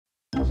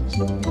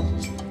Wow!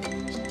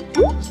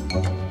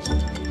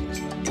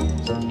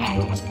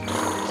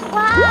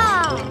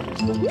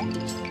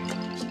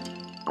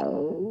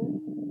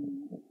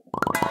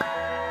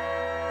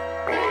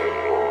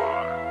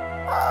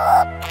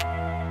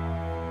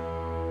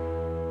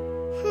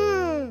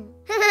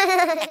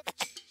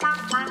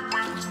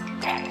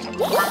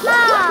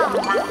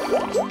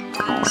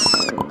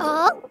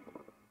 Oh?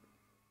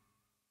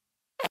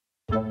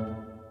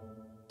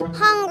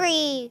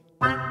 Hungry.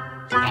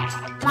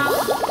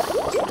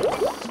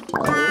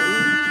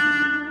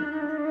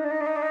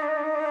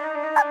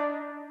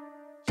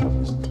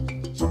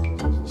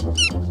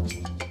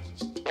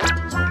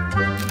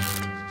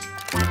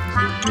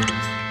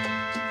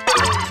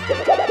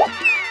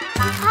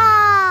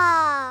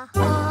 Ah.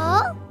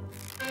 Oh?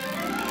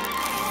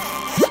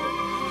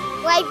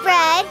 White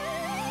bread.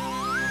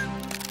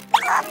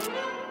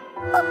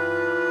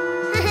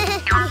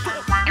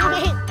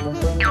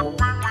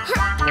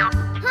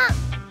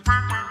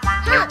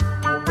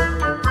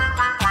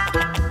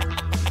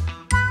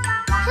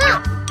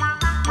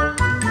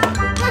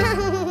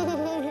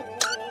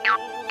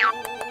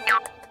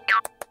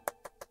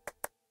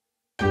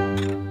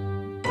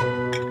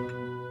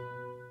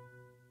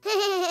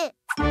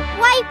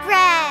 White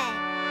bread!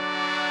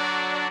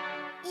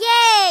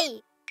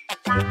 Yay!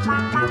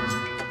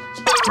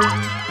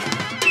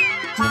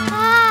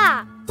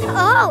 Ah!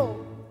 Oh!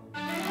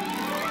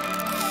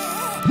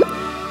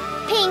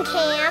 Pink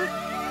ham.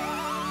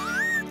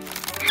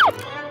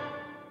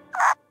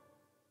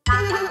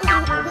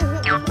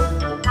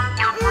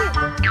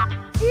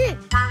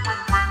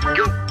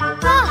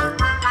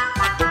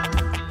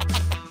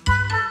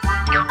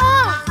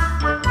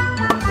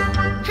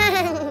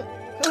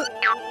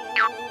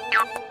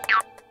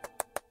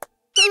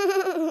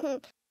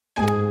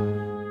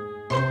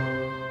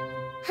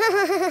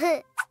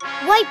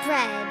 White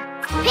bread,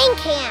 pink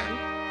ham.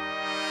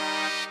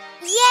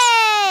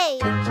 Yay!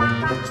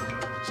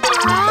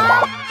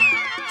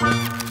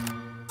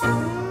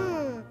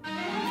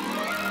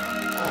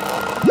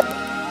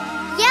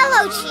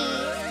 Yellow cheese.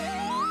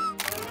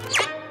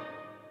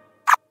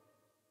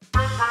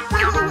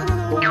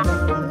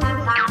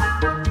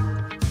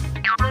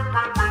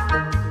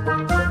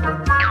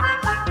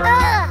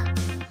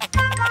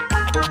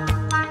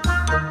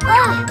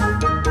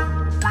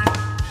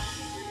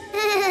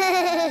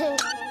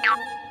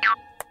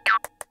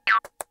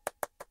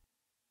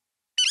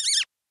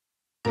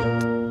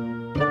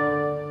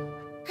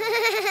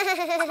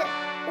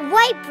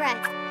 White bread,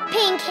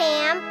 pink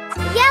ham,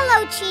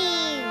 yellow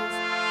cheese.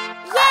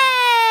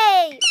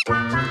 Yay!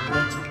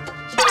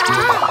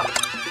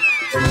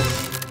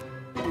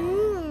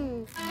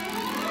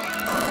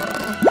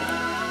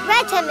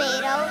 Red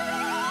tomato.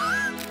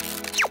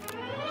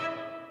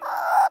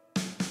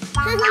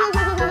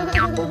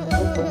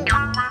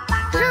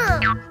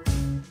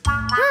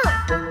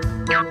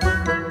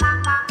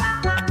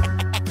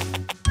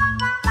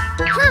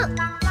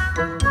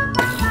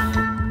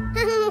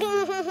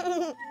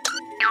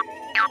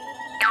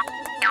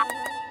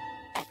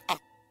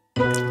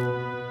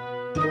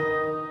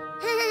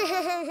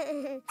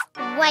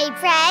 White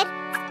bread,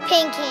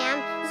 pink ham,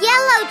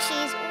 yellow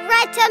cheese,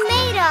 red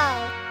tomato.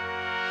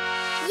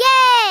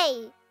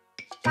 Yay!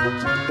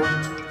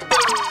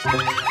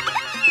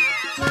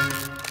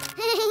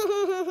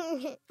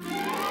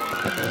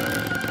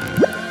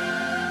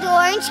 The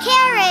orange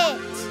carrot.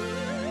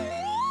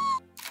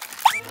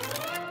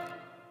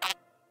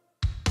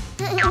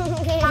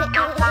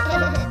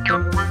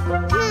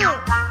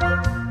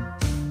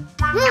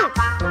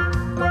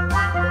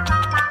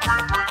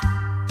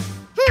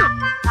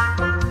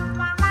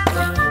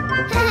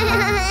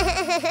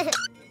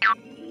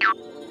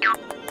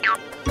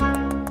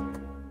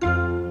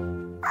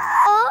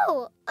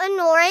 Oh, an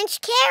orange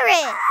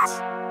carrot.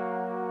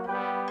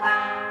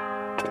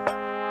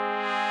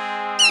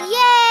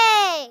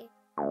 Yay!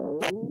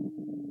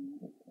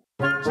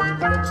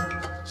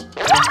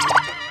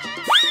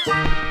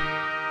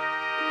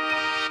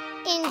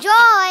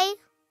 Enjoy!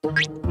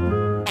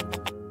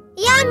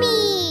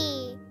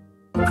 Yummy!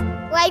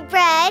 White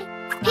bread,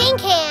 pink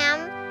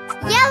ham,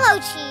 yellow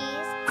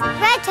cheese,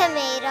 red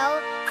tomato,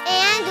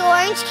 and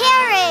orange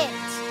carrot.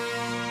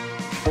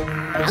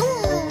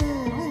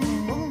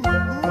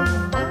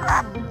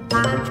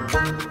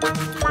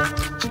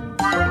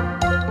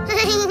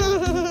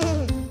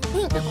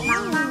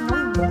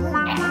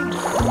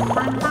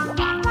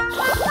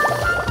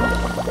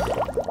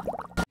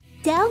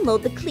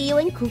 Download the Cleo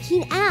and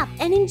Cuquín app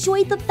and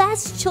enjoy the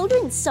best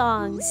children's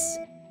songs.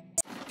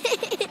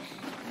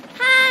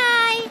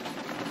 Hi!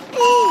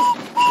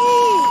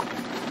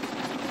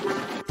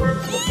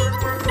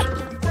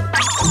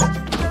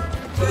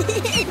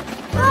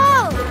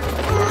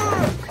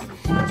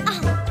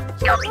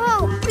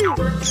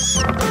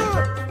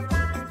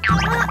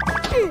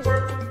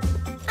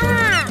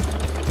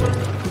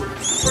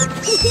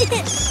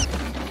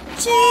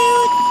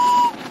 Choo!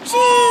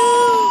 Choo!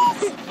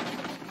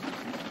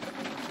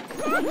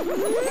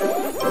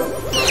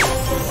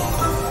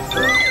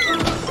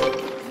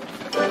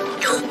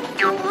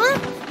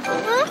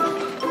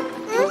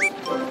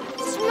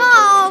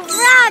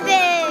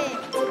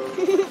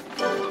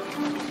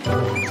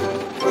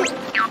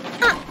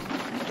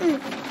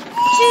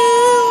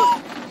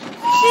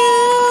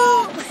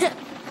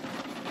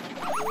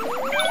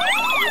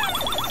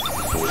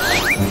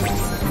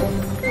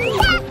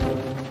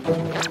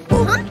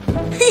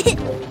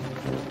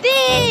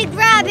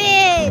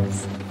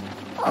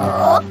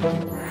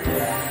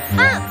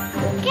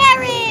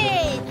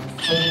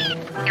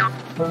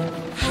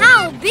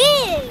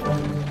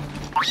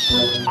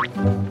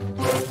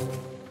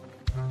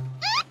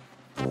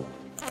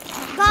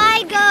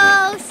 Bye,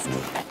 ghost.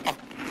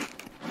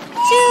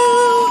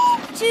 Choo,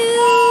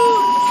 choo.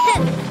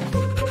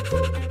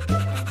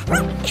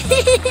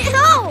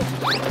 No.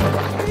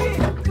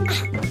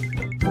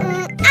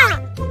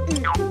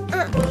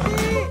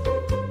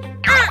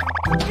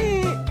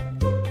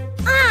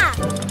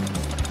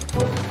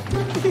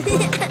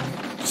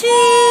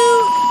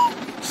 Choo,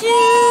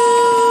 choo.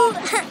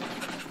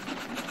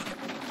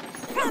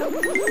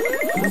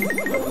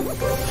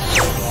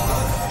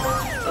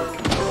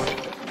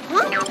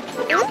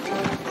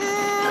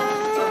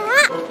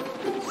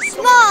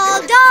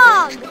 Small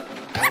dog.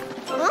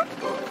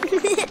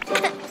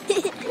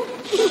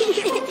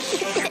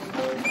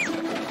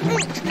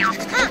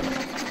 Huh?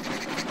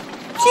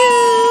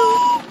 Choo,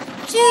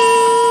 choo.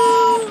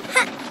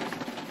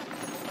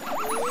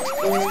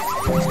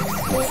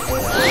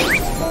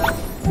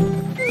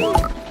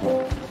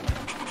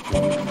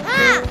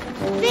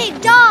 Big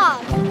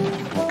dog.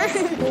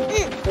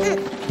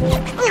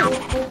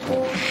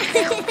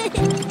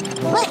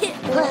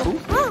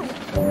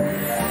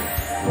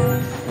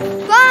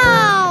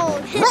 Wow!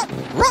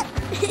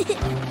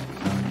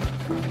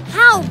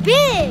 How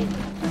big?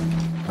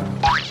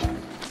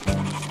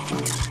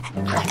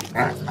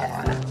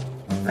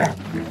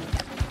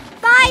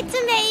 Bye,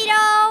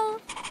 tomato.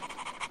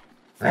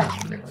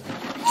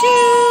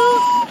 Choo,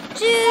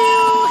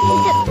 choo.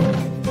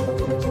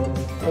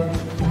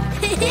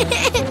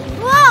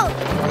 Whoa!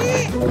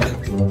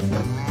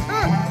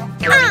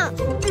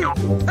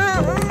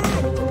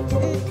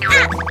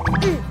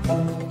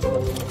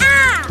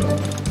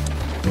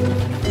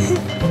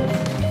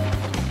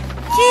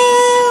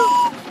 Choo,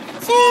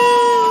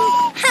 choo.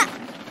 Ha.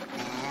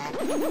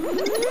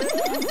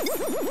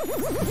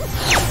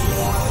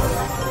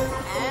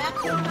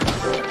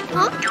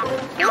 Huh?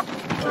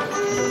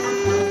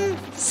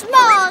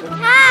 Small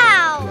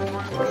cow.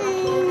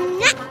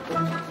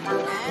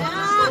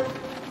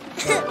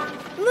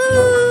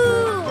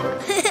 Moo.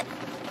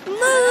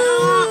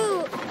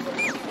 Moo.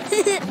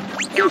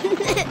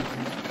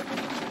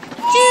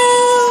 Choo,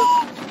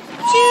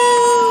 choo.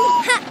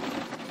 Ha.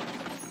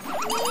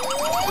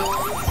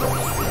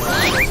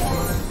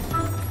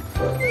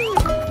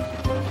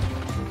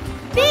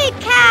 Big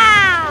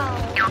cow.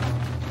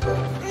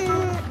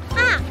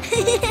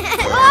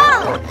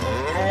 Oh.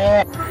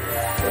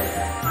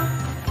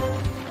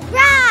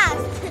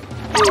 Grass.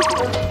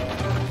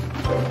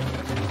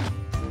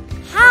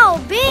 How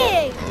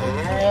big?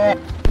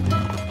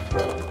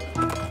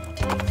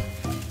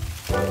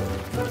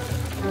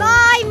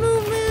 Bye, Moo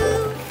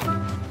Moo.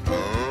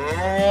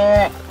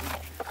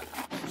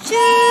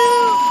 Choo,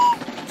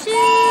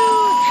 choo.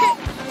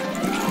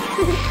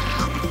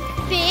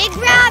 Big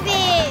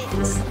rabbit.